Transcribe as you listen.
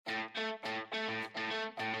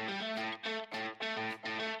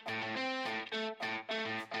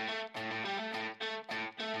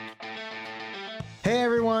Hey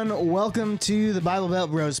everyone, welcome to the Bible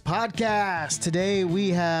Belt Bros podcast. Today we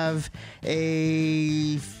have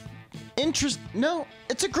it's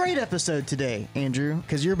a great episode today, Andrew,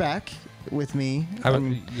 because you're back with me.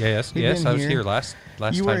 Yes, I was here last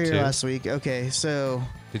time too. You were here last week. Okay, so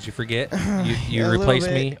did you forget? You replaced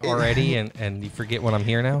me already, and you forget when I'm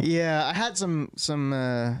here now? Yeah, I had some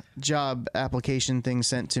job application things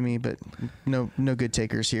sent to me, but no good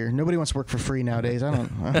takers here. Nobody wants to work for free nowadays. I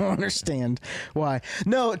don't understand why.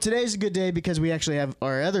 No, today's a good day because we actually have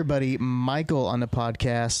our other buddy Michael on the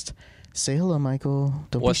podcast. Say hello, Michael.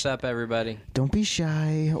 What's up, everybody? Don't be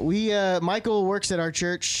shy. Michael works at our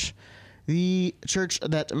church. The church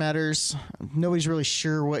that matters. Nobody's really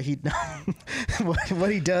sure what he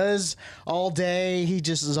what he does all day. He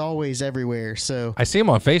just is always everywhere. So I see him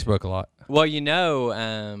on Facebook a lot. Well,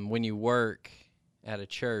 when you work at a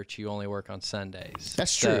church, you only work on Sundays.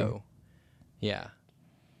 That's true. Yeah.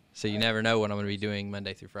 So you never know what I'm going to be doing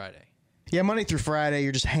Monday through Friday. Yeah, Monday through Friday,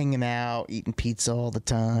 you're just hanging out, eating pizza all the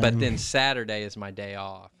time. But then Saturday is my day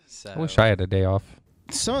off. So I wish I had a day off.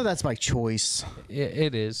 Some of that's by choice.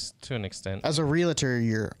 It is, to an extent. As a realtor,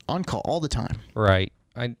 you're on call all the time. Right.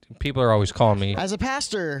 People are always calling me. As a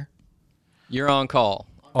pastor, you're on call.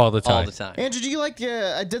 All the time. All the time. Andrew, do you like,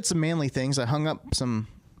 I did some manly things. I hung up some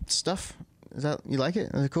stuff. You like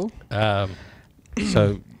it? Is it cool?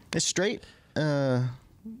 So it's straight. It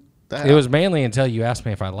was manly until you asked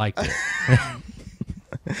me if I liked it.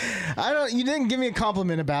 You didn't give me a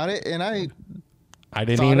compliment about it, and I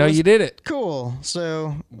didn't even know you did it. Cool.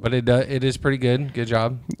 So, but it is pretty good. Good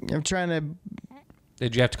job. I'm trying to.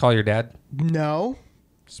 Did you have to call your dad? No.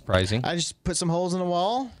 Surprising. I just put some holes in the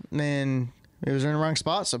wall, and it was in the wrong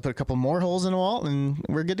spot, so I put a couple more holes in the wall, and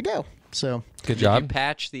we're good to go. So good job. Did you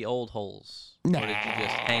patch the old holes? Nah. Or did you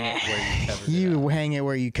just hang it where you covered it up? You hang it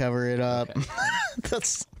where you cover it up. Okay.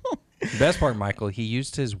 That's. The best part, Michael, he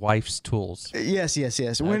used his wife's tools. Yes.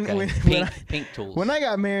 Pink tools. When I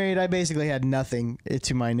got married, I basically had nothing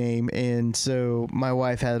to my name, and so my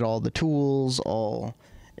wife had all the tools,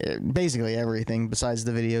 basically everything besides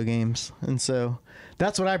the video games, and so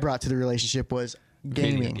that's what I brought to the relationship was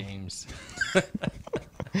gaming. Video games.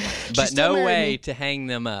 But no way to hang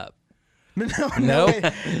them up. No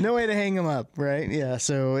way to hang them up, right? Yeah,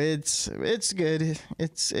 so it's good.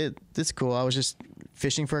 It's cool. I was just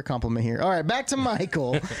fishing for a compliment here. All right, back to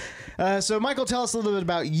Michael. So Michael, tell us a little bit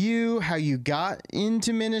about you, how you got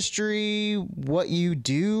into ministry, what you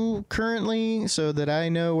do currently, so that I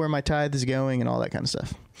know where my tithe is going and all that kind of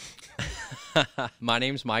stuff. My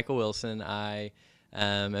name's Michael Wilson. I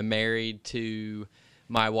am married to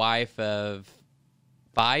my wife of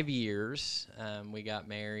 5 years. We got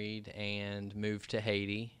married and moved to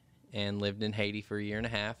Haiti and lived in Haiti for a year and a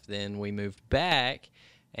half. Then we moved back,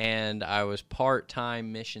 and I was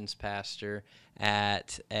part-time missions pastor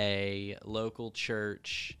at a local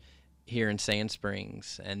church here in Sand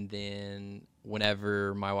Springs. And then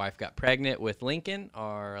whenever my wife got pregnant with Lincoln,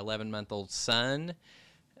 our 11-month-old son,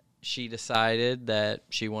 she decided that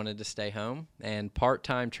she wanted to stay home, and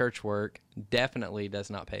part-time church work definitely does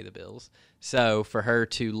not pay the bills. So for her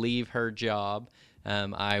to leave her job,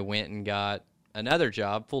 I went and got another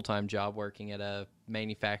job, full-time job, working at a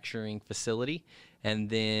manufacturing facility. And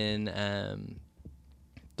then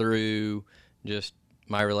through just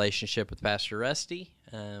my relationship with Pastor Rusty,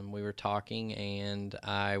 we were talking, and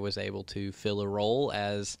I was able to fill a role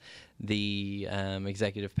as the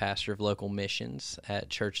executive pastor of local missions at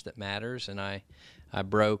Church That Matters. And I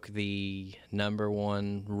broke the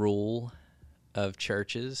 #1 rule of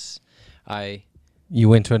churches. You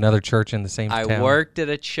went to another church in the same town? I worked at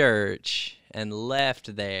a church and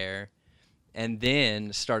left there, and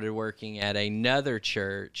then started working at another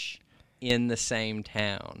church in the same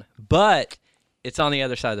town. But it's on the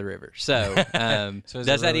other side of the river. So,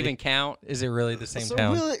 does that even count? Is it really the same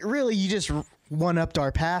town? Really, you just one-upped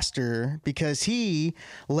our pastor because he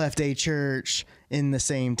left a church in the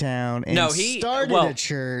same town and started a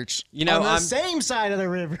church on the same side of the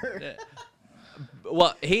river.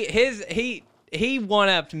 Well, he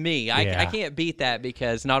one-upped me. I can't beat that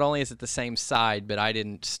because not only is it the same side, but I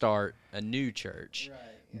didn't start a new church. Right,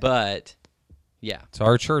 yeah. But, yeah. So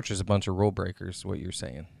our church is a bunch of rule breakers, is what you're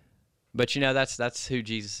saying. But, that's who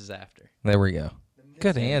Jesus is after. There we go.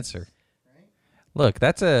 Good answer. Right? Look,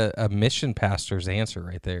 that's a mission pastor's answer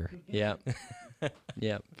right there. Yeah.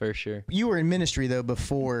 Yeah, for sure. You were in ministry, though,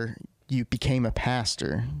 before you became a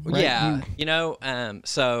pastor, right? Yeah.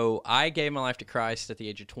 So I gave my life to Christ at the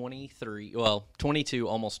age of 22,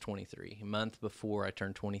 almost 23, a month before I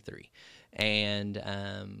turned 23.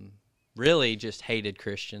 And really just hated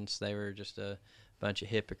Christians. They were just a bunch of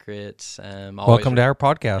hypocrites. Welcome to our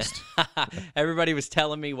podcast. Everybody was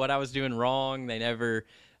telling me what I was doing wrong. They never,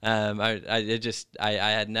 I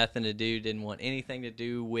had nothing to do, didn't want anything to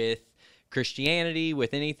do with Christianity,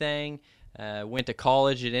 with anything. Went to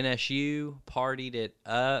college at NSU, partied it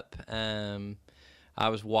up. I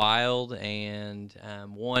was wild, and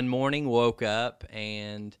one morning woke up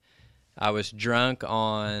and I was drunk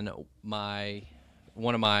on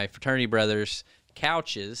one of my fraternity brothers'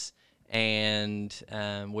 couches, and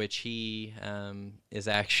which he is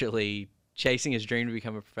actually chasing his dream to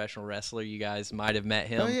become a professional wrestler. You guys might have met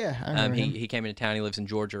him. Oh yeah, I remember him. He came into town. He lives in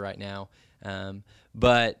Georgia right now.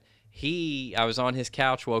 But I was on his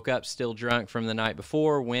couch, woke up still drunk from the night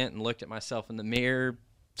before, went and looked at myself in the mirror,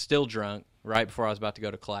 still drunk, right before I was about to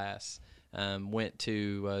go to class. Went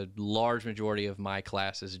to a large majority of my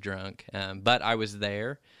classes drunk, but I was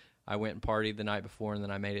there. I went and partied the night before, and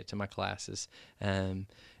then I made it to my classes.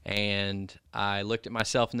 And I looked at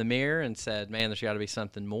myself in the mirror and said, man, there's got to be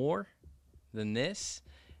something more than this.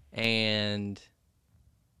 And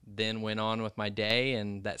then went on with my day.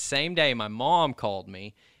 And that same day, my mom called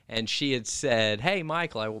me, and she had said, hey,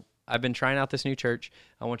 Michael, I've been trying out this new church.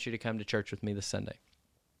 I want you to come to church with me this Sunday.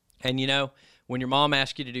 And, you know, when your mom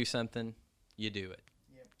asks you to do something, you do it.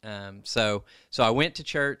 Yep. So I went to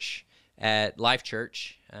church at Life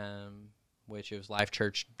Church, which it was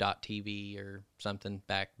lifechurch.tv or something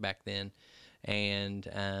back then. And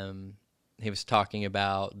he was talking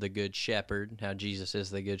about the Good Shepherd, how Jesus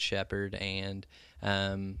is the Good Shepherd. And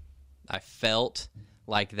I felt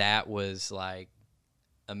like that was like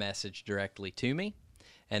a message directly to me.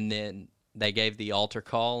 And then they gave the altar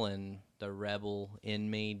call, and the rebel in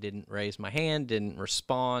me didn't raise my hand, didn't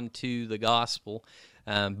respond to the gospel.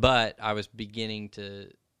 But I was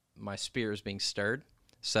my spirit was being stirred.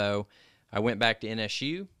 So I went back to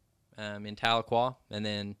NSU in Tahlequah, and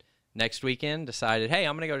then next weekend decided, hey,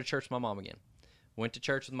 I'm going to go to church with my mom again. Went to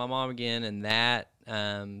church with my mom again, and that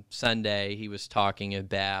Sunday he was talking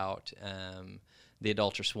about the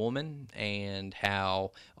adulterous woman and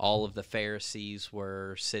how all of the Pharisees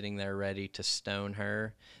were sitting there ready to stone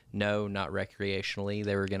her. No, not recreationally.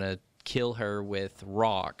 They were going to kill her with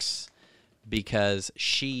rocks because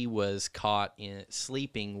she was caught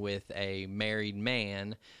sleeping with a married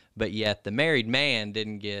man, but yet the married man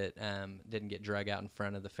didn't get drug out in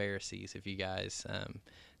front of the Pharisees, if you guys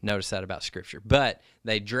notice that about Scripture. But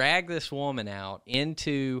they dragged this woman out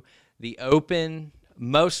into the open.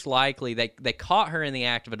 Most likely, they caught her in the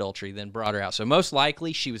act of adultery, then brought her out. So most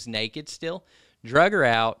likely she was naked still, drug her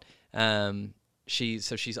out.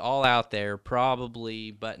 She's all out there, probably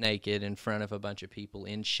butt naked in front of a bunch of people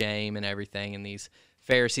in shame and everything. And these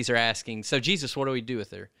Pharisees are asking, so Jesus, what do we do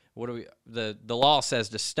with her? The law says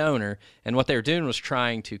to stone her. And what they were doing was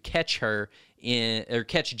trying to catch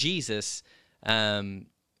Jesus,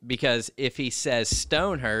 because if he says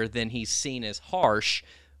stone her, then he's seen as harsh,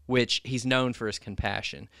 which he's known for his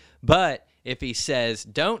compassion. But if he says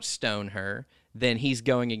don't stone her, then he's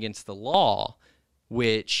going against the law,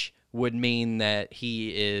 which would mean that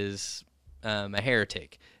he is a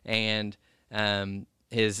heretic. And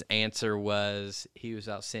his answer was, he was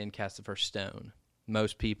without sin, cast the first stone.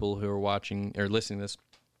 Most people who are watching or listening to this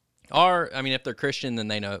if they're Christian, then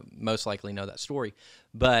they most likely know that story.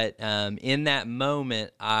 But in that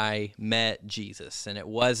moment, I met Jesus, and it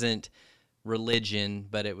wasn't religion,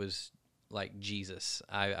 but it was like Jesus.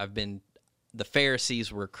 The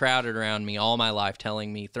Pharisees were crowded around me all my life,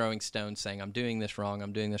 telling me, throwing stones, saying, I'm doing this wrong,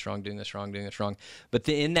 I'm doing this wrong, doing this wrong, doing this wrong. But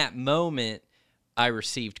in that moment, I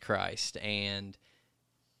received Christ, and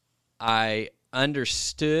I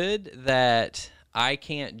understood that I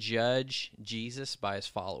can't judge Jesus by his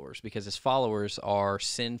followers, because his followers are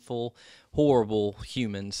sinful, horrible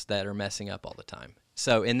humans that are messing up all the time.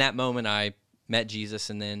 So in that moment, I met Jesus,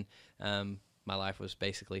 and then my life was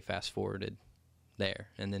basically fast-forwarded there,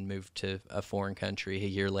 and then moved to a foreign country a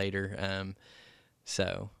year later.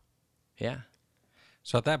 Yeah.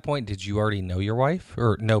 So at that point, did you already know your wife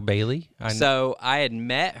or know Bailey? So I had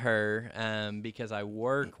met her because I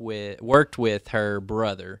worked with her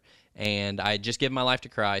brother, and I had just given my life to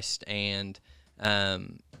Christ, and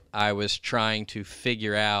I was trying to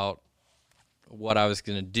figure out what I was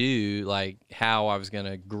going to do, like how I was going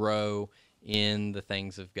to grow in the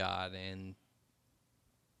things of God. And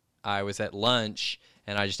I was at lunch,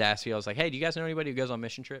 and I just asked you, I was like, hey, do you guys know anybody who goes on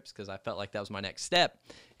mission trips? Because I felt like that was my next step.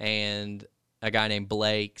 And a guy named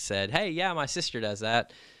Blake said, hey, yeah, my sister does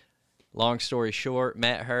that. Long story short,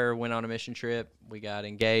 met her, went on a mission trip, we got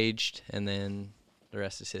engaged, and then the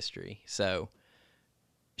rest is history. So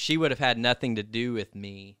she would have had nothing to do with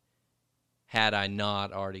me had I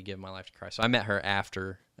not already given my life to Christ. So I met her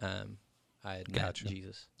after I had Gotcha. met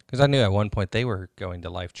Jesus. Because I knew at one point they were going to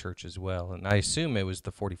Life Church as well, and I assume it was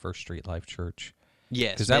the 41st Street Life Church.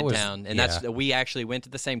 Yes, 'Cause that was- Midtown, and yeah. we actually went to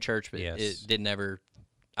the same church, but Yes. it didn't ever.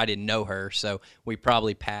 I didn't know her, so we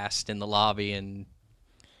probably passed in the lobby and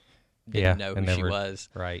didn't know who she was.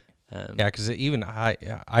 Right. Um, Yeah, because even I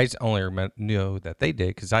only knew that they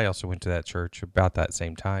did because I also went to that church about that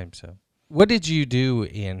same time. So, what did you do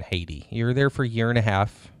in Haiti? You were there for a year and a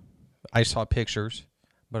half. I saw pictures,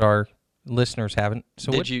 but our listeners haven't.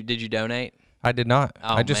 So, did you donate? I did not.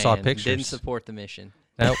 Oh, I just saw man, pictures. Didn't support the mission.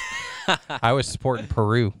 Nope. I was supporting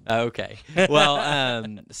Peru. Okay. Well,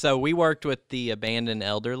 so we worked with the abandoned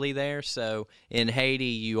elderly there. So in Haiti,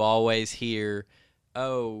 you always hear,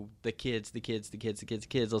 "Oh, the kids.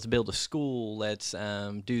 Let's build a school. Let's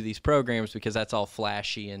do these programs because that's all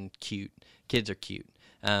flashy and cute. Kids are cute.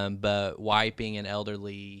 But wiping an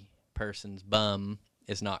elderly person's bum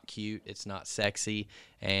is not cute. It's not sexy,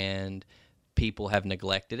 and people have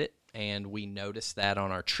neglected it. And we noticed that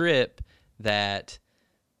on our trip that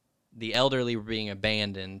the elderly were being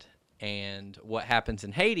abandoned. And what happens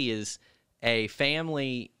in Haiti is a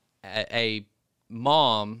family, a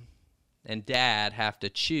mom and dad have to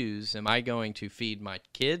choose, am I going to feed my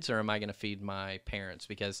kids or am I going to feed my parents?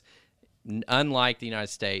 Because unlike the United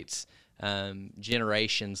States,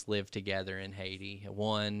 generations live together in Haiti.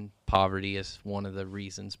 One, poverty is one of the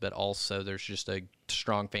reasons, but also there's just a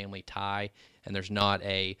strong family tie, and there's not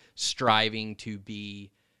a striving to be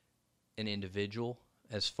an individual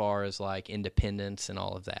as far as like independence and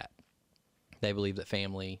all of that. They believe that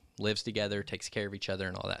family lives together, takes care of each other,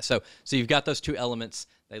 and all that. So you've got those two elements.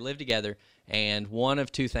 They live together, and one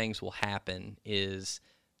of two things will happen is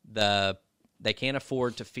they can't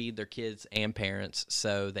afford to feed their kids and parents,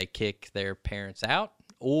 so they kick their parents out,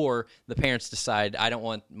 or the parents decide, I don't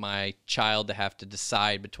want my child to have to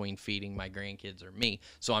decide between feeding my grandkids or me,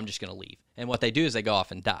 so I'm just going to leave. And what they do is they go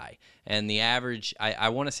off and die. And the average, I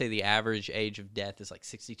want to say the average age of death is like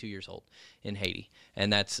 62 years old in Haiti.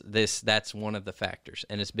 And that's one of the factors.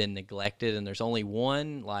 And it's been neglected, and there's only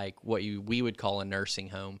one, like what we would call a nursing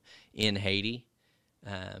home in Haiti,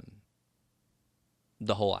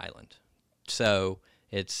 the whole island. So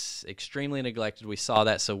it's extremely neglected. We saw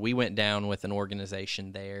that, so we went down with an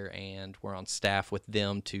organization there, and we're on staff with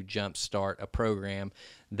them to jumpstart a program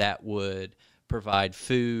that would provide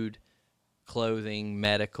food, clothing,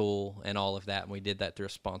 medical, and all of that, and we did that through a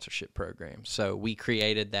sponsorship program. So we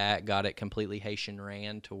created that, got it completely Haitian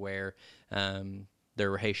ran to where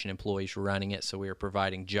there were Haitian employees running it, so we were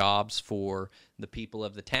providing jobs for the people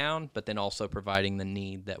of the town, but then also providing the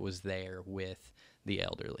need that was there with the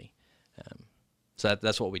elderly. So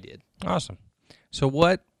that's what we did. Awesome. So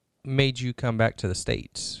what made you come back to the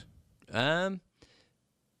States?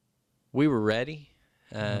 We were ready.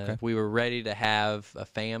 Okay. We were ready to have a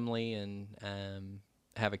family and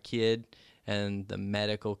have a kid, and the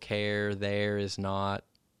medical care there is not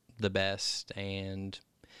the best. And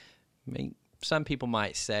I mean, some people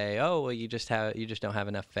might say, "Oh, well, you just don't have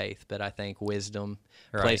enough faith." But I think wisdom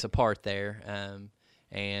plays a part there.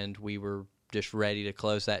 And we were just ready to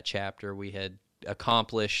close that chapter. We had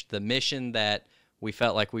accomplished the mission that we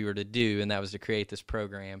felt like we were to do, and that was to create this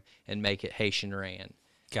program and make it Haitian ran.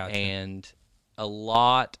 Gotcha. And a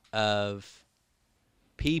lot of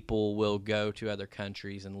people will go to other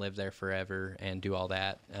countries and live there forever and do all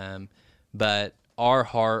that. But our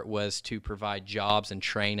heart was to provide jobs and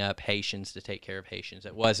train up Haitians to take care of Haitians.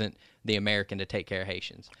 It wasn't the American to take care of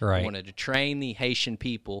Haitians. Right. We wanted to train the Haitian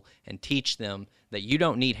people and teach them that you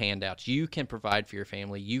don't need handouts. You can provide for your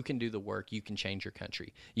family. You can do the work. You can change your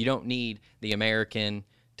country. You don't need the American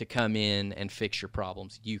to come in and fix your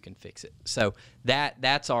problems. You can fix it. So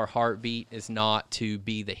that's our heartbeat, is not to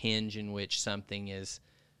be the hinge in which something is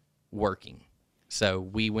working. So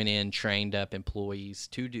we went in, trained up employees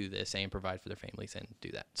to do this and provide for their families and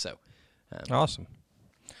do that. So Awesome.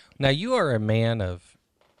 Now, you are a man of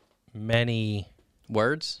many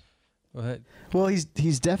words. Well,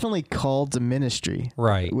 he's definitely called to ministry,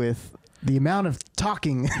 Right. with the amount of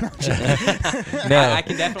talking. No, I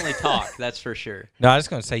can definitely talk. That's for sure. no, I was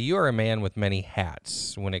going to say you are a man with many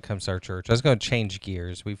hats when it comes to our church. I was going to change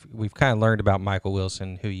gears. We've kind of learned about Michael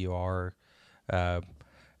Wilson, who you are.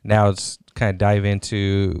 Now let's kind of dive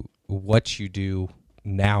into what you do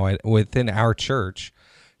now within our church,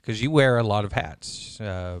 because you wear a lot of hats.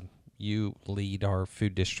 You lead our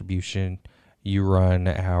food distribution. You run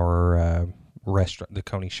our restaurant, the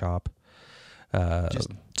Coney Shop.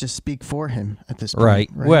 Just speak for him at this point.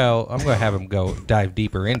 Right. Well, I'm going to have him go dive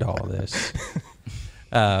deeper into all this.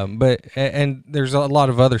 But there's a lot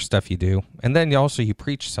of other stuff you do, and then you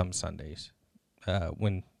preach some Sundays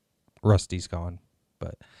when Rusty's gone.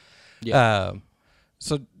 But Yeah.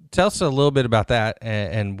 So tell us a little bit about that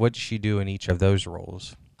and what you do in each of those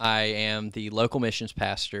roles. I am the local missions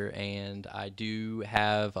pastor, and I do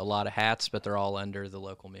have a lot of hats, but they're all under the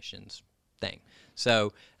local missions thing.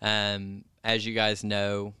 So, as you guys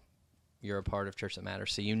know, you're a part of Church That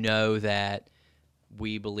Matters, so you know that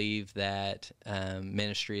we believe that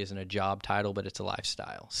ministry isn't a job title, but it's a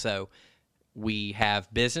lifestyle. So we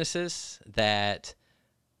have businesses that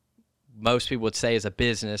most people would say is a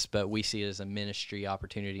business, but we see it as a ministry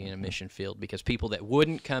opportunity in a mission field, because people that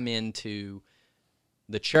wouldn't come into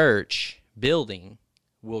the church building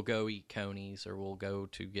will go eat conies, or will go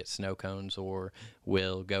to get snow cones, or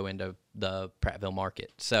will go into the Prattville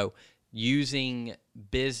market. So using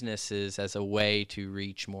businesses as a way to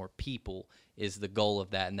reach more people is the goal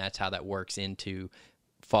of that, and that's how that works into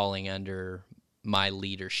falling under my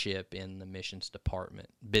leadership in the missions department,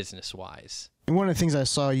 business-wise. And one of the things I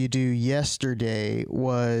saw you do yesterday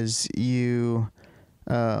was you,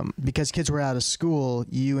 because kids were out of school,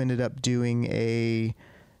 you ended up doing a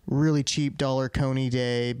really cheap dollar coney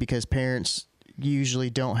day, because parents usually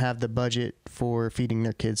don't have the budget for feeding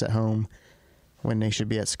their kids at home when they should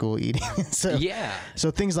be at school eating. So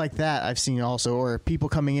things like that I've seen also, or people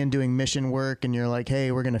coming in doing mission work and you're like,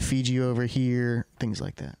 hey, we're going to feed you over here, things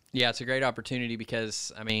like that. Yeah, it's a great opportunity,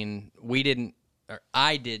 because, I mean,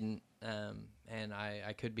 I didn't, and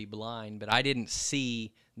I could be blind, but I didn't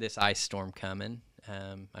see this ice storm coming.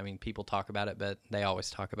 I mean, people talk about it, but they always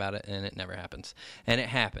talk about it, and it never happens. And it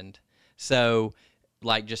happened. So,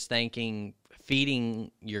 like, just thinking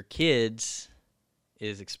feeding your kids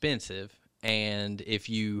is expensive. And if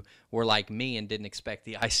you were like me and didn't expect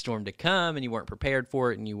the ice storm to come, and you weren't prepared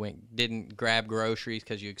for it, and you didn't grab groceries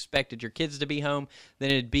because you expected your kids to be home, then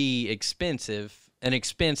it'd be expensive, an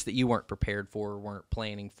expense that you weren't prepared for or weren't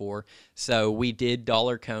planning for. So we did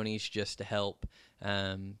dollar conies just to help,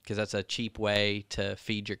 because that's a cheap way to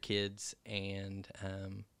feed your kids. And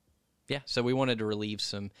so we wanted to relieve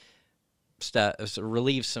some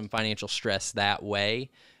financial stress that way.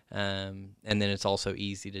 And then it's also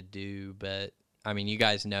easy to do. But, I mean, you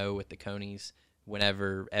guys know with the conies,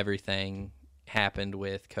 whenever everything happened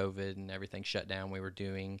with COVID and everything shut down, we were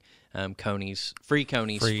doing free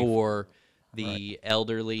conies for the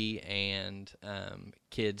elderly and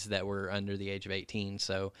kids that were under the age of 18.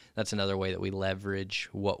 So that's another way that we leverage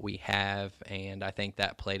what we have, and I think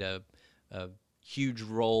that played a huge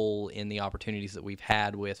role in the opportunities that we've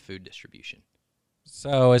had with food distribution.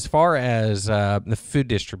 So as far as the food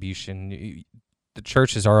distribution, the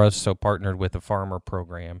churches are also partnered with a farmer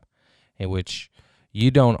program in which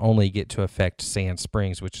you don't only get to affect Sand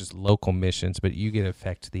Springs, which is local missions, but you get to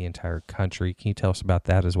affect the entire country. Can you tell us about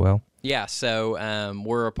that as well? Yeah, so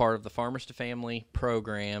we're a part of the Farmers to Family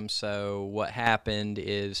program. So what happened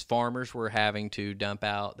is farmers were having to dump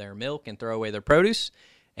out their milk and throw away their produce,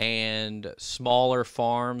 and smaller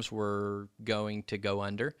farms were going to go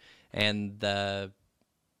under. And the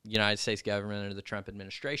United States government under the Trump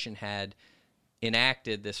administration had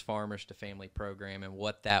enacted this Farmers to Family program, and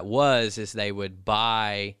what that was is they would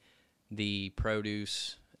buy the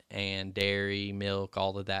produce and dairy, milk,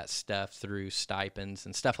 all of that stuff through stipends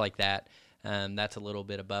and stuff like that. That's a little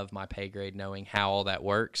bit above my pay grade, knowing how all that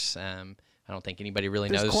works. I don't think anybody really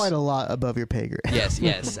knows. There's quite a lot above your pay grade.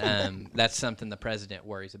 Yes. That's something the president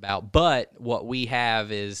worries about. But what we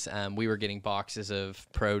have is we were getting boxes of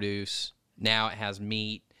produce. Now it has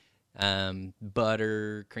meat,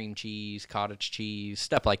 butter, cream cheese, cottage cheese,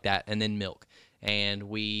 stuff like that, and then milk. And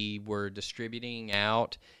we were distributing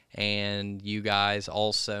out, and you guys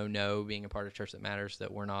also know, being a part of Church That Matters,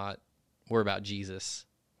 that we're about Jesus.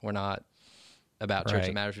 We're not about Church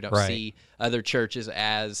That Matters. We don't see other churches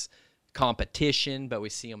as competition, but we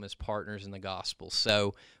see them as partners in the gospel.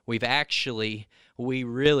 So we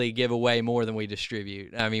really give away more than we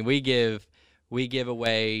distribute. I mean, we give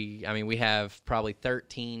away, I mean, we have probably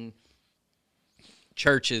 13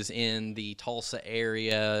 churches in the Tulsa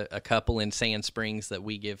area, a couple in Sand Springs that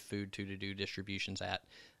we give food to do distributions at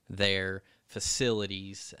their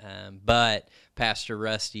facilities. But Pastor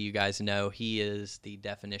Rusty, you guys know, he is the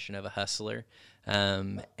definition of a hustler.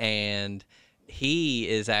 And he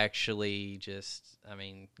is actually just, I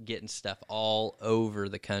mean, getting stuff all over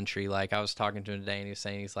the country. Like, I was talking to him today, and he was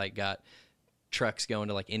saying he's like got trucks going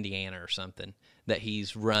to like Indiana or something, that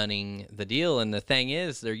he's running the deal. And the thing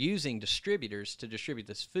is, they're using distributors to distribute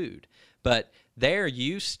this food, but they're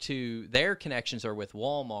used to, their connections are with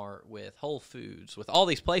Walmart, with Whole Foods, with all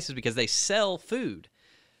these places, because they sell food.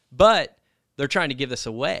 But they're trying to give this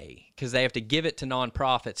away because they have to give it to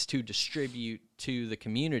nonprofits to distribute to the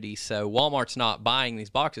community. So Walmart's not buying these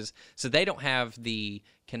boxes, so they don't have the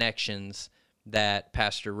connections that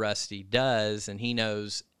Pastor Rusty does, and he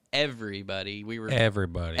knows everybody.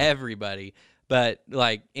 Everybody. But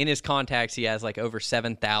like in his contacts, he has like over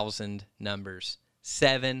 7,000 numbers.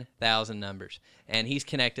 7,000 numbers. And he's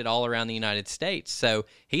connected all around the United States. So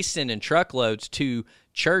he's sending truckloads to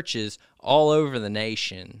churches all over the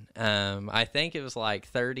nation. I think it was like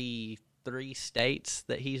 33 states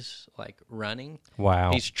that he's like running.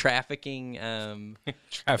 Wow. He's trafficking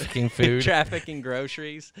trafficking food, trafficking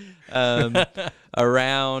groceries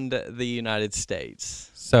around the United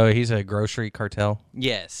States. So he's a grocery cartel?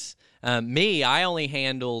 Yes. I only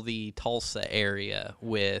handle the Tulsa area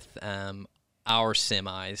with our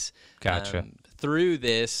semis. Gotcha. Through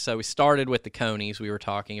this, so we started with the Conies. We were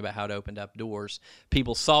talking about how it opened up doors.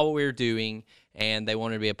 People saw what we were doing, and they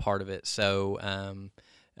wanted to be a part of it. So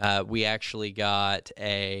we actually got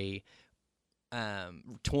a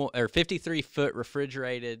 53-foot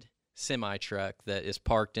refrigerated semi-truck that is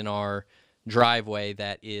parked in our driveway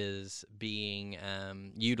that is being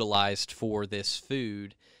utilized for this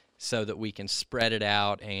food, so that we can spread it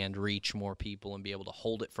out and reach more people and be able to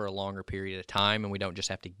hold it for a longer period of time, and we don't just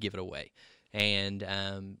have to give it away. And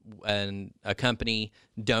a company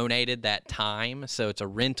donated that time, so it's a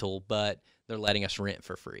rental, but they're letting us rent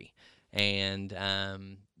for free. And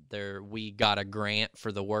we got a grant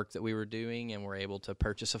for the work that we were doing, and we're able to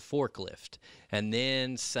purchase a forklift. And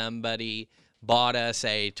then somebody bought us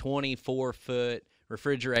a 24-foot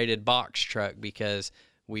refrigerated box truck because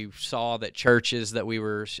we saw that churches that we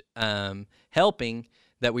were helping,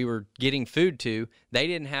 that we were getting food to, they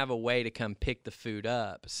didn't have a way to come pick the food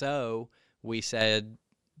up. So we said,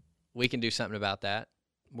 we can do something about that.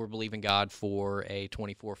 We're believing God for a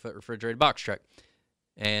 24-foot refrigerated box truck.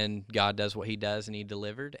 And God does what he does, and he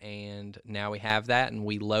delivered. And now we have that, and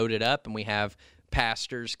we load it up, and we have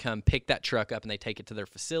pastors come pick that truck up, and they take it to their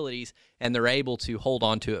facilities, and they're able to hold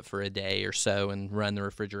on to it for a day or so and run the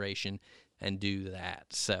refrigeration and do that.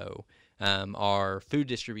 So our food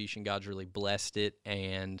distribution, God's really blessed it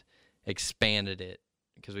and expanded it,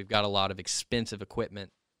 because we've got a lot of expensive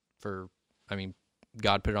equipment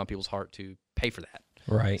God put it on people's heart to pay for that.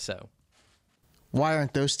 Right. So why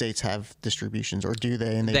aren't those states have distributions, or do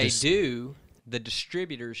they? And they do. The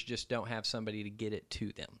distributors just don't have somebody to get it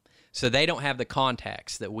to them. So they don't have the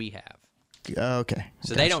contacts that we have. Okay.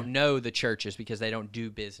 So they don't know the churches because they don't do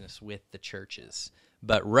business with the churches.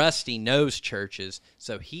 But Rusty knows churches,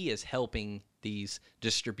 so he is helping these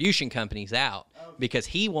distribution companies out because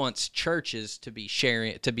he wants churches to be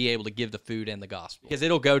sharing, to be able to give the food and the gospel. Because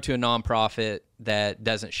it'll go to a nonprofit that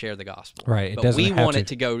doesn't share the gospel. Right. But we want it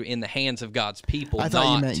to go in the hands of God's people. I thought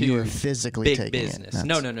not you meant to you were physically big taking business. it.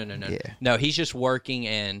 No. Yeah. No, he's just working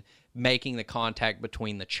and making the contact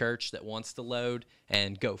between the church that wants the load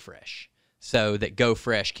and Go Fresh, so that Go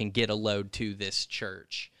Fresh can get a load to this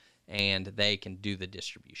church and they can do the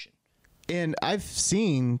distribution. And I've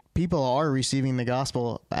seen people are receiving the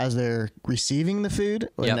gospel as they're receiving the food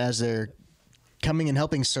and as they're coming and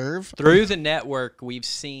helping serve. Through the network, we've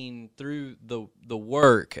seen, through the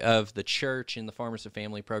work of the church and the Farmers to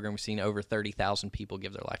Family program, we've seen over 30,000 people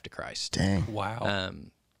give their life to Christ. Dang. Wow.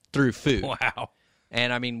 Through food. Wow.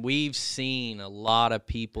 And, we've seen a lot of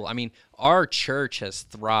people. Our church has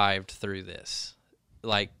thrived through this.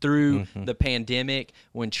 Like, through the pandemic,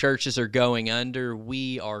 when churches are going under,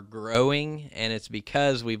 we are growing, and it's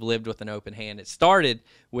because we've lived with an open hand. It started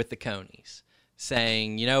with the Conies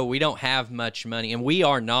saying, we don't have much money, and we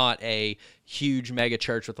are not a huge mega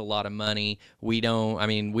church with a lot of money. We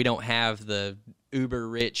don't have the uber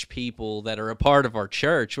rich people that are a part of our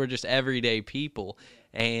church. We're just everyday people.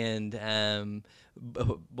 And,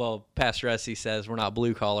 well, Pastor Rusty says we're not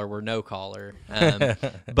blue collar, we're no collar.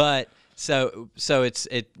 But so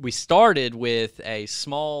we started with a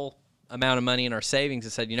small amount of money in our savings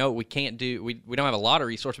and said, we can't do, we don't have a lot of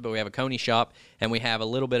resources, but we have a coney shop and we have a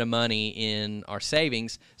little bit of money in our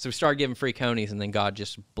savings. So we started giving free conies, and then God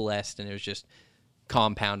just blessed, and it was just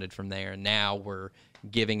compounded from there. And now we're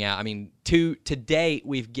giving out, to date,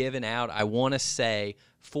 we've given out, I want to say,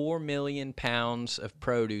 4 million pounds of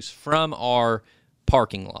produce from our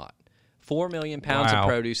parking lot. 4 million pounds of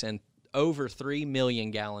produce and over 3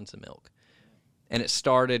 million gallons of milk. And it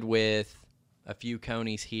started with a few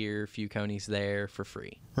conies here, a few conies there for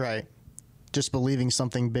free. Right. Just believing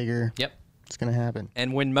something bigger. Yep. It's going to happen.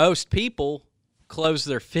 And when most people closed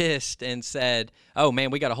their fist and said, oh,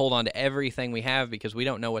 man, we got to hold on to everything we have because we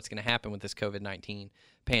don't know what's going to happen with this COVID-19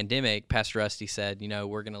 pandemic, Pastor Rusty said,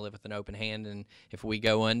 we're going to live with an open hand, and if we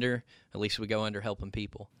go under, at least we go under helping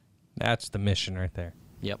people. That's the mission right there.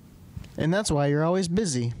 Yep. And that's why you're always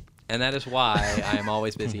busy. And that is why I am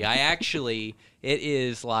always busy. It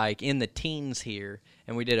is like in the teens here,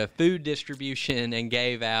 and we did a food distribution and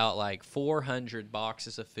gave out like 400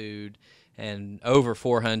 boxes of food and over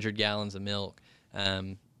 400 gallons of milk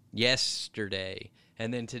yesterday.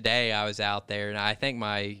 And then today I was out there, and I think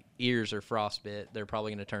my ears are frostbit. They're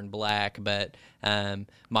probably going to turn black, but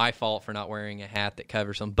my fault for not wearing a hat that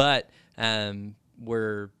covers them. But I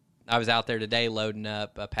was out there today loading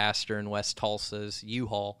up a pastor in West Tulsa's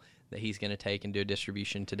U-Haul that he's going to take and do a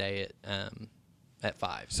distribution today at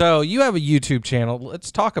 5. So you have a YouTube channel.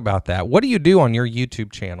 Let's talk about that. What do you do on your YouTube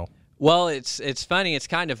channel? Well, it's funny. It's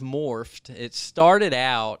kind of morphed. It started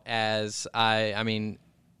out as I'm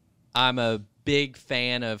a big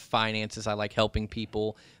fan of finances. I like helping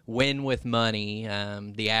people win with money.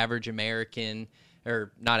 The average American,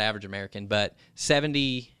 or not average American, but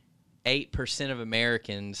 78% of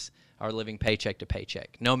Americans are living paycheck to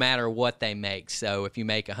paycheck, no matter what they make. So if you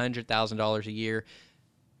make $100,000 a year,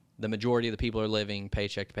 the majority of the people are living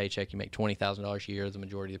paycheck to paycheck. You make $20,000 a year, the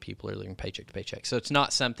majority of the people are living paycheck to paycheck. So it's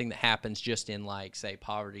not something that happens just in, like, say,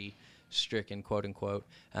 poverty-stricken, quote-unquote,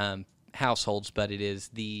 households, but it is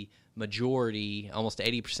the majority. Almost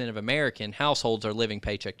 80% of American households are living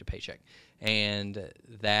paycheck to paycheck. And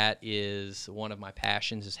that is one of my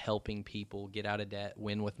passions, is helping people get out of debt,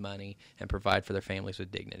 win with money, and provide for their families with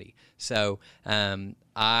dignity. So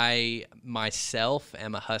I myself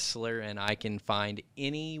am a hustler, and I can find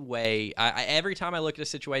any way. Every time I look at a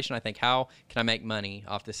situation, I think, how can I make money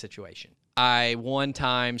off this situation? One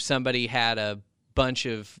time, somebody had a bunch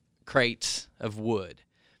of crates of wood,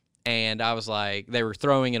 and I was like, they were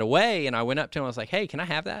throwing it away, and I went up to them, I was like, hey, can I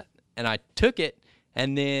have that? And I took it,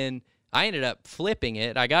 and then I ended up flipping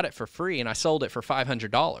it. I got it for free, and I sold it for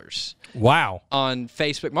 $500. Wow. On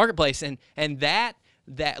Facebook Marketplace. And that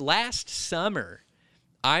last summer,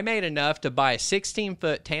 I made enough to buy a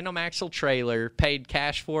 16-foot tandem axle trailer, paid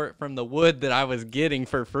cash for it from the wood that I was getting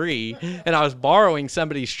for free, and I was borrowing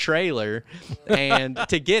somebody's trailer and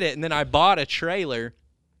to get it, and then I bought a trailer.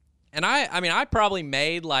 And I probably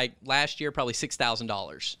made, like, last year probably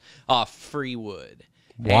 $6,000 off free wood.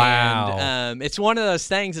 Wow. And it's one of those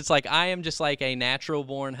things. It's like I am just like a natural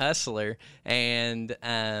born hustler. And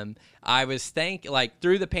I was thinking, like,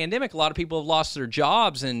 through the pandemic, a lot of people have lost their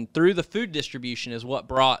jobs. And through the food distribution is what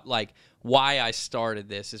brought, like, why I started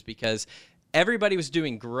this, is because everybody was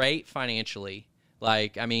doing great financially.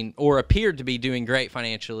 Like, or appeared to be doing great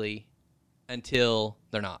financially until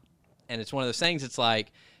they're not. And it's one of those things. It's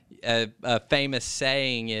like a famous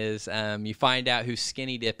saying is you find out who's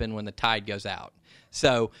skinny dipping when the tide goes out.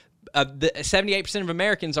 So the 78% of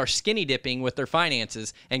Americans are skinny dipping with their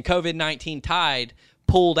finances, and COVID-19 tide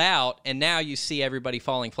pulled out, and now you see everybody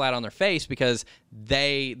falling flat on their face because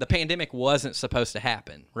the pandemic wasn't supposed to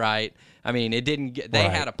happen, right? It didn't. They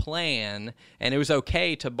had a plan, and it was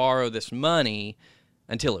okay to borrow this money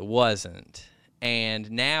until it wasn't. And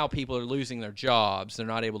now people are losing their jobs. They're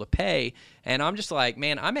not able to pay. And I'm just like,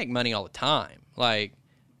 man, I make money all the time. Like,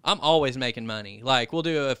 I'm always making money. Like, we'll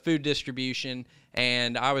do a food distribution,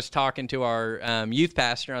 and I was talking to our youth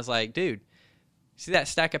pastor, and I was like, dude, see that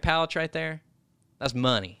stack of pallets right there? That's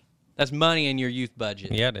money. That's money in your youth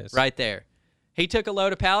budget. Yeah, it is. Right there. He took a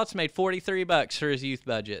load of pallets, made $43 for his youth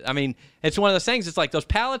budget. It's one of those things. It's like those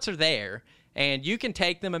pallets are there, and you can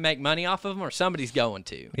take them and make money off of them, or somebody's going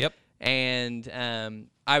to. Yep. And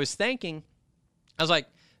I was thinking, I was like,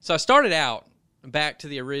 so I started out, back to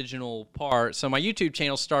the original part. So my YouTube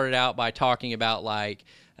channel started out by talking about, like,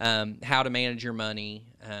 how to manage your money,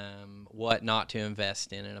 what not to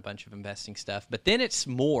invest in, and a bunch of investing stuff. But then it's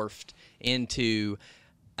morphed into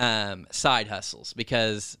side hustles,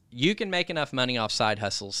 because you can make enough money off side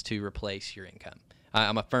hustles to replace your income.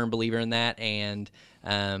 I'm a firm believer in that, and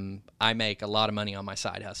I make a lot of money on my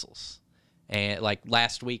side hustles. And like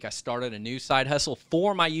last week, I started a new side hustle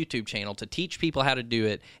for my YouTube channel to teach people how to do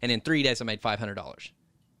it. And in 3 days, I made $500.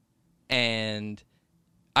 And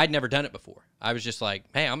I'd never done it before. I was just like,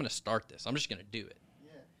 hey, I'm going to start this. I'm just going to do it.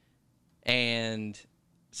 Yeah. And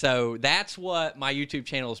so that's what my YouTube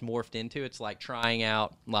channel has morphed into. It's like trying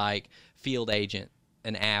out, like, Field Agent,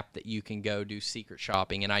 an app that you can go do secret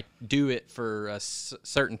shopping. And I do it for a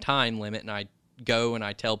certain time limit, and I go and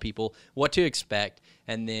I tell people what to expect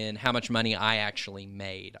and then how much money I actually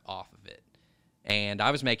made off of it. And I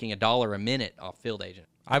was making $1 a minute off Field Agent.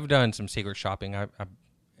 I've done some secret shopping. I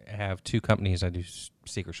have 2 companies I do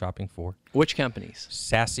secret shopping for. Which companies?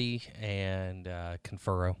 Sassy and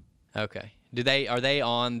Confuro. Okay. Are they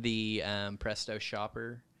on the Presto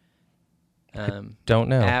Shopper don't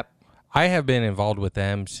know app? I have been involved with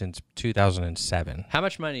them since 2007. How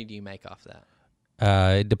much money do you make off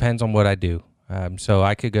that? It depends on what I do. So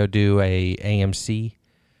I could go do a AMC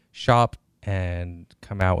shop and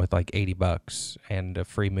come out with like $80 and a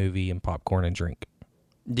free movie and popcorn and drink.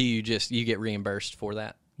 Do you get reimbursed for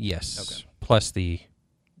that? Yes. Okay. Plus the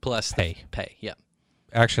Pay. Yep.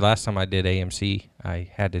 Actually, last time I did AMC, I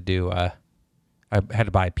had to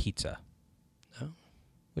buy a pizza,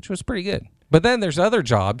 which was pretty good. But then there's other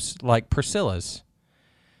jobs like Priscilla's.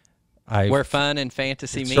 Where fun and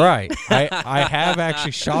fantasy meet. That's right. I have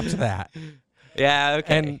actually shopped that. Yeah.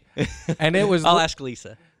 Okay. And it was. I'll ask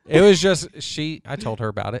Lisa. It was just I told her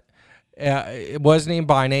about it. It wasn't even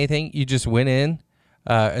buying anything. You just went in.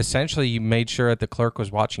 Essentially, you made sure that the clerk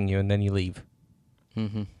was watching you, and then you leave.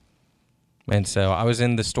 Mm-hmm. And so I was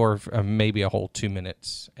in the store for maybe a whole 2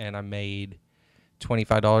 minutes, and I made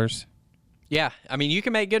 $25. Yeah, I mean, you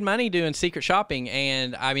can make good money doing secret shopping,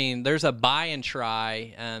 and I mean, there's a buy and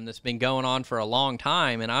try that's been going on for a long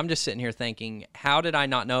time, and I'm just sitting here thinking, how did I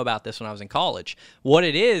not know about this when I was in college? What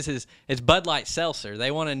it is it's Bud Light Seltzer.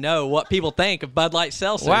 They want to know what people think of Bud Light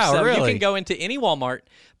Seltzer. Wow, so really? You can go into any Walmart,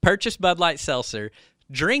 purchase Bud Light Seltzer,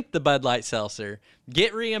 drink the Bud Light Seltzer,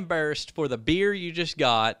 get reimbursed for the beer you just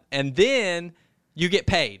got, and then you get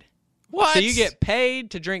paid. What? So you get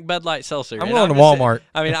paid to drink Bud Light Seltzer. I'm And going to just Walmart.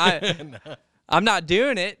 I'm not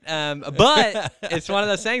doing it, but it's one of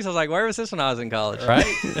those things. I was like, where was this when I was in college? Right?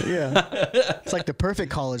 Yeah. It's like the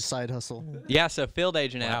perfect college side hustle. Yeah, so field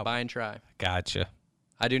agent Wow. app, buy and try. Gotcha.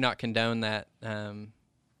 I do not condone that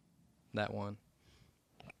that one.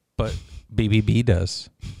 But BBB does.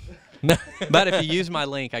 But if you use my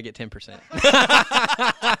link, I get 10%.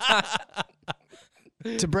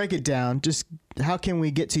 To break it down, just how can we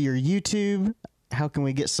get to your YouTube? How can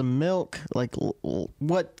we get some milk? Like,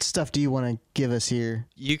 what stuff do you want to give us here?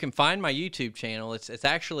 You can find my YouTube channel. It's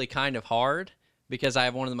actually kind of hard because I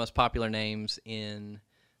have one of the most popular names in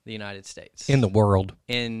the United States. In the world.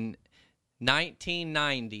 In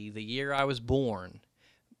 1990, the year I was born,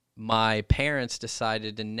 my parents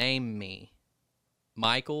decided to name me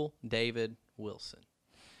Michael David Wilson.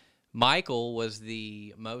 Michael was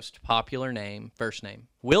the most popular name, first name.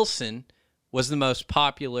 Wilson was the most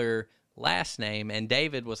popular last name, and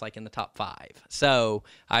David was like in the top 5. So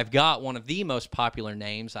I've got one of the most popular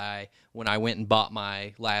names. When I went and bought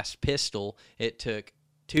my last pistol, it took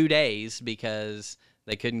 2 days because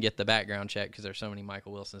they couldn't get the background check because there's so many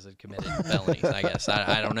Michael Wilsons that committed felonies, I guess.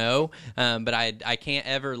 I don't know. But I can't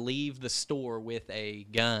ever leave the store with a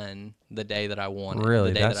gun the day that I want it.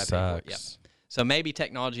 Really? The day That I pay for it. Yep. sucks. So maybe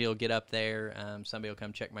technology will get up there. Somebody will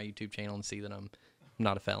come check my YouTube channel and see that I'm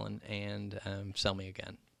not a felon and sell me a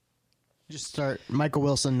gun. Just start Michael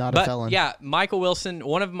Wilson, not a felon. Yeah, Michael Wilson.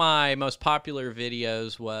 One of my most popular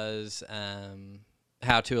videos was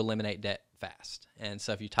how to eliminate debt fast. And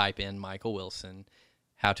so if you type in Michael Wilson,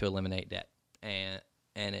 how to eliminate debt, and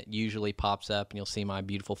it usually pops up, and you'll see my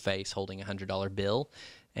beautiful face holding a $100 bill.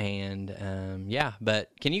 And yeah, but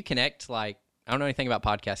can you connect like? I don't know anything about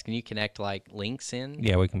podcasts. Can you connect like links in?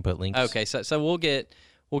 Yeah, we can put links. Okay, so we'll get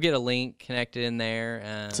a link connected in there.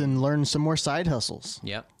 And learn some more side hustles.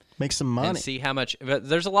 Yep. Make some money. And see how much. But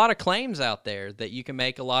there's a lot of claims out there that you can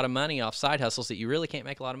make a lot of money off side hustles that you really can't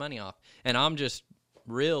make a lot of money off. And I'm just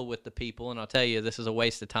real with the people, and I'll tell you, this is a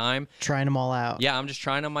waste of time. Trying them all out. Yeah, I'm just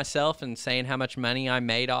trying them myself and saying how much money I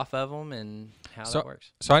made off of them and how that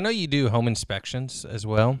works. So I know you do home inspections as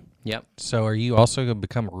well. Yep. So are you also going to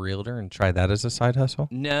become a realtor and try that as a side hustle?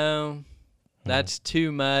 No, that's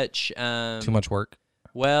too much. Too much work?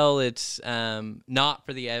 Well, it's not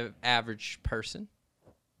for the average person.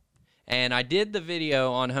 And I did the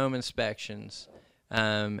video on home inspections,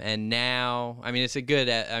 and now, I mean, it's a good.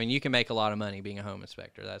 I mean, you can make a lot of money being a home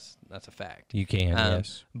inspector. That's a fact. You can,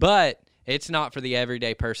 yes. But it's not for the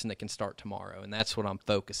everyday person that can start tomorrow, and that's what I'm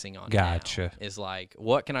focusing on. Gotcha. Now, is like,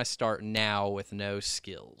 what can I start now with no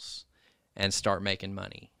skills, and start making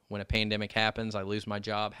money? When a pandemic happens, I lose my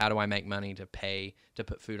job. How do I make money to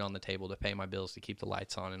put food on the table, to pay my bills, to keep the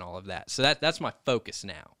lights on, and all of that? So that's my focus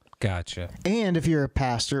now. Gotcha. And if you're a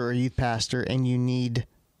pastor or a youth pastor and you need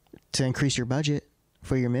to increase your budget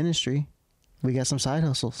for your ministry, we got some side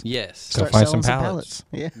hustles. Yes. Go find some pallets.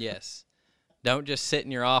 Yeah. Yes. Don't just sit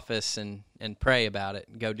in your office and pray about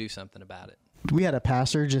it. Go do something about it. We had a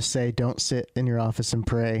pastor just say, "Don't sit in your office and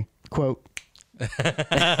pray." Quote.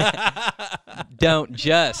 Don't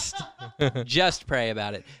just pray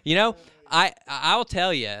about it. You know, I'll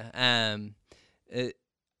tell you,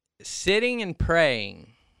 sitting and praying.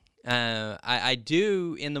 I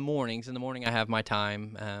do in the mornings. In the morning, I have my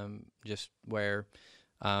time, just where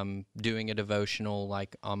I'm doing a devotional,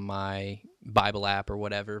 like on my Bible app or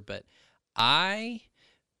whatever. But I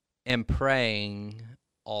am praying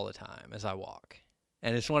all the time as I walk.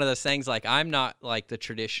 And it's one of those things, like, I'm not like the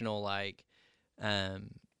traditional, like,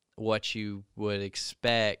 what you would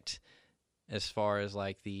expect as far as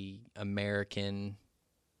like the American,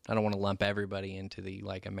 I don't want to lump everybody into the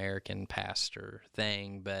like American pastor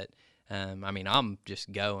thing, but I mean, I'm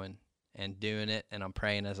just going and doing it, and I'm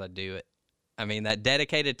praying as I do it. I mean, that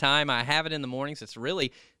dedicated time, I have it in the mornings. It's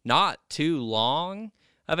really not too long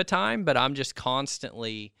of a time, but I'm just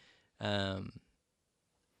constantly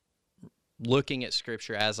looking at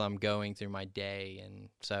Scripture as I'm going through my day, and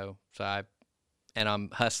and I'm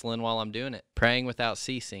hustling while I'm doing it, praying without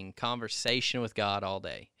ceasing, conversation with God all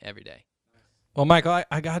day, every day. Well, Michael,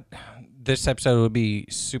 I got this episode would be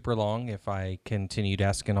super long if I continued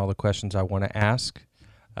asking all the questions I want to ask.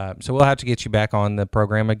 So we'll have to get you back on the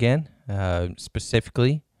program again,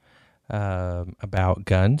 specifically about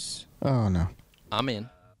guns. Oh, no. I'm in.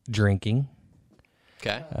 Drinking.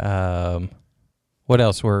 Okay. What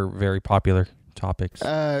else were very popular topics?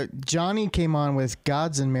 Johnny came on with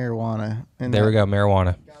gods and marijuana. And there we go,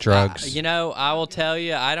 marijuana, drugs. I will tell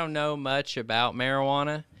you, I don't know much about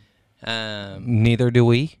marijuana. Neither do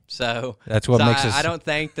we. So that's what makes us. I don't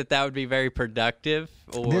think that would be very productive.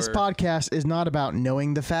 This podcast is not about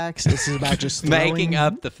knowing the facts. This is about just making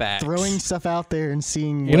up the facts, throwing stuff out there and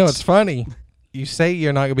seeing. You know, it's funny. You say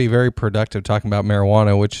you're not going to be very productive talking about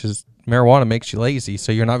marijuana, which is marijuana makes you lazy,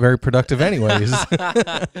 so you're not very productive anyways.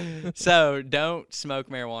 So don't smoke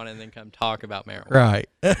marijuana and then come talk about marijuana. Right.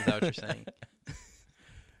 Is that what you're saying?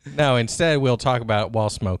 No, instead we'll talk about it while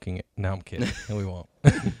smoking it. No, I'm kidding. We won't.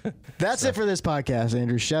 That's it for this podcast,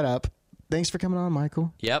 Andrew. Shut up. Thanks for coming on,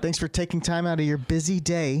 Michael. Yep. Thanks for taking time out of your busy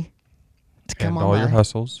day to come and on all by. your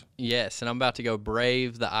hustles. Yes, and I'm about to go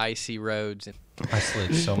brave the icy roads. I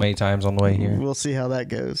slid so many times on the way here. We'll see how that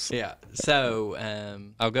goes. Yeah. So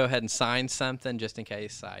I'll go ahead and sign something just in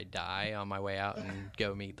case I die on my way out and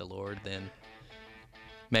go meet the Lord. Then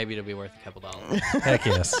maybe it'll be worth a couple dollars. Heck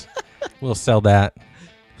yes. We'll sell that.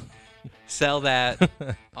 Sell that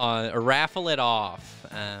or raffle it off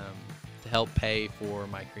to help pay for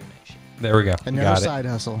my cremation. There we go. Another side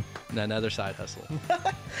hustle. Another side hustle. All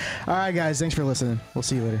right, guys. Thanks for listening. We'll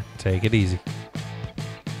see you later. Take it easy.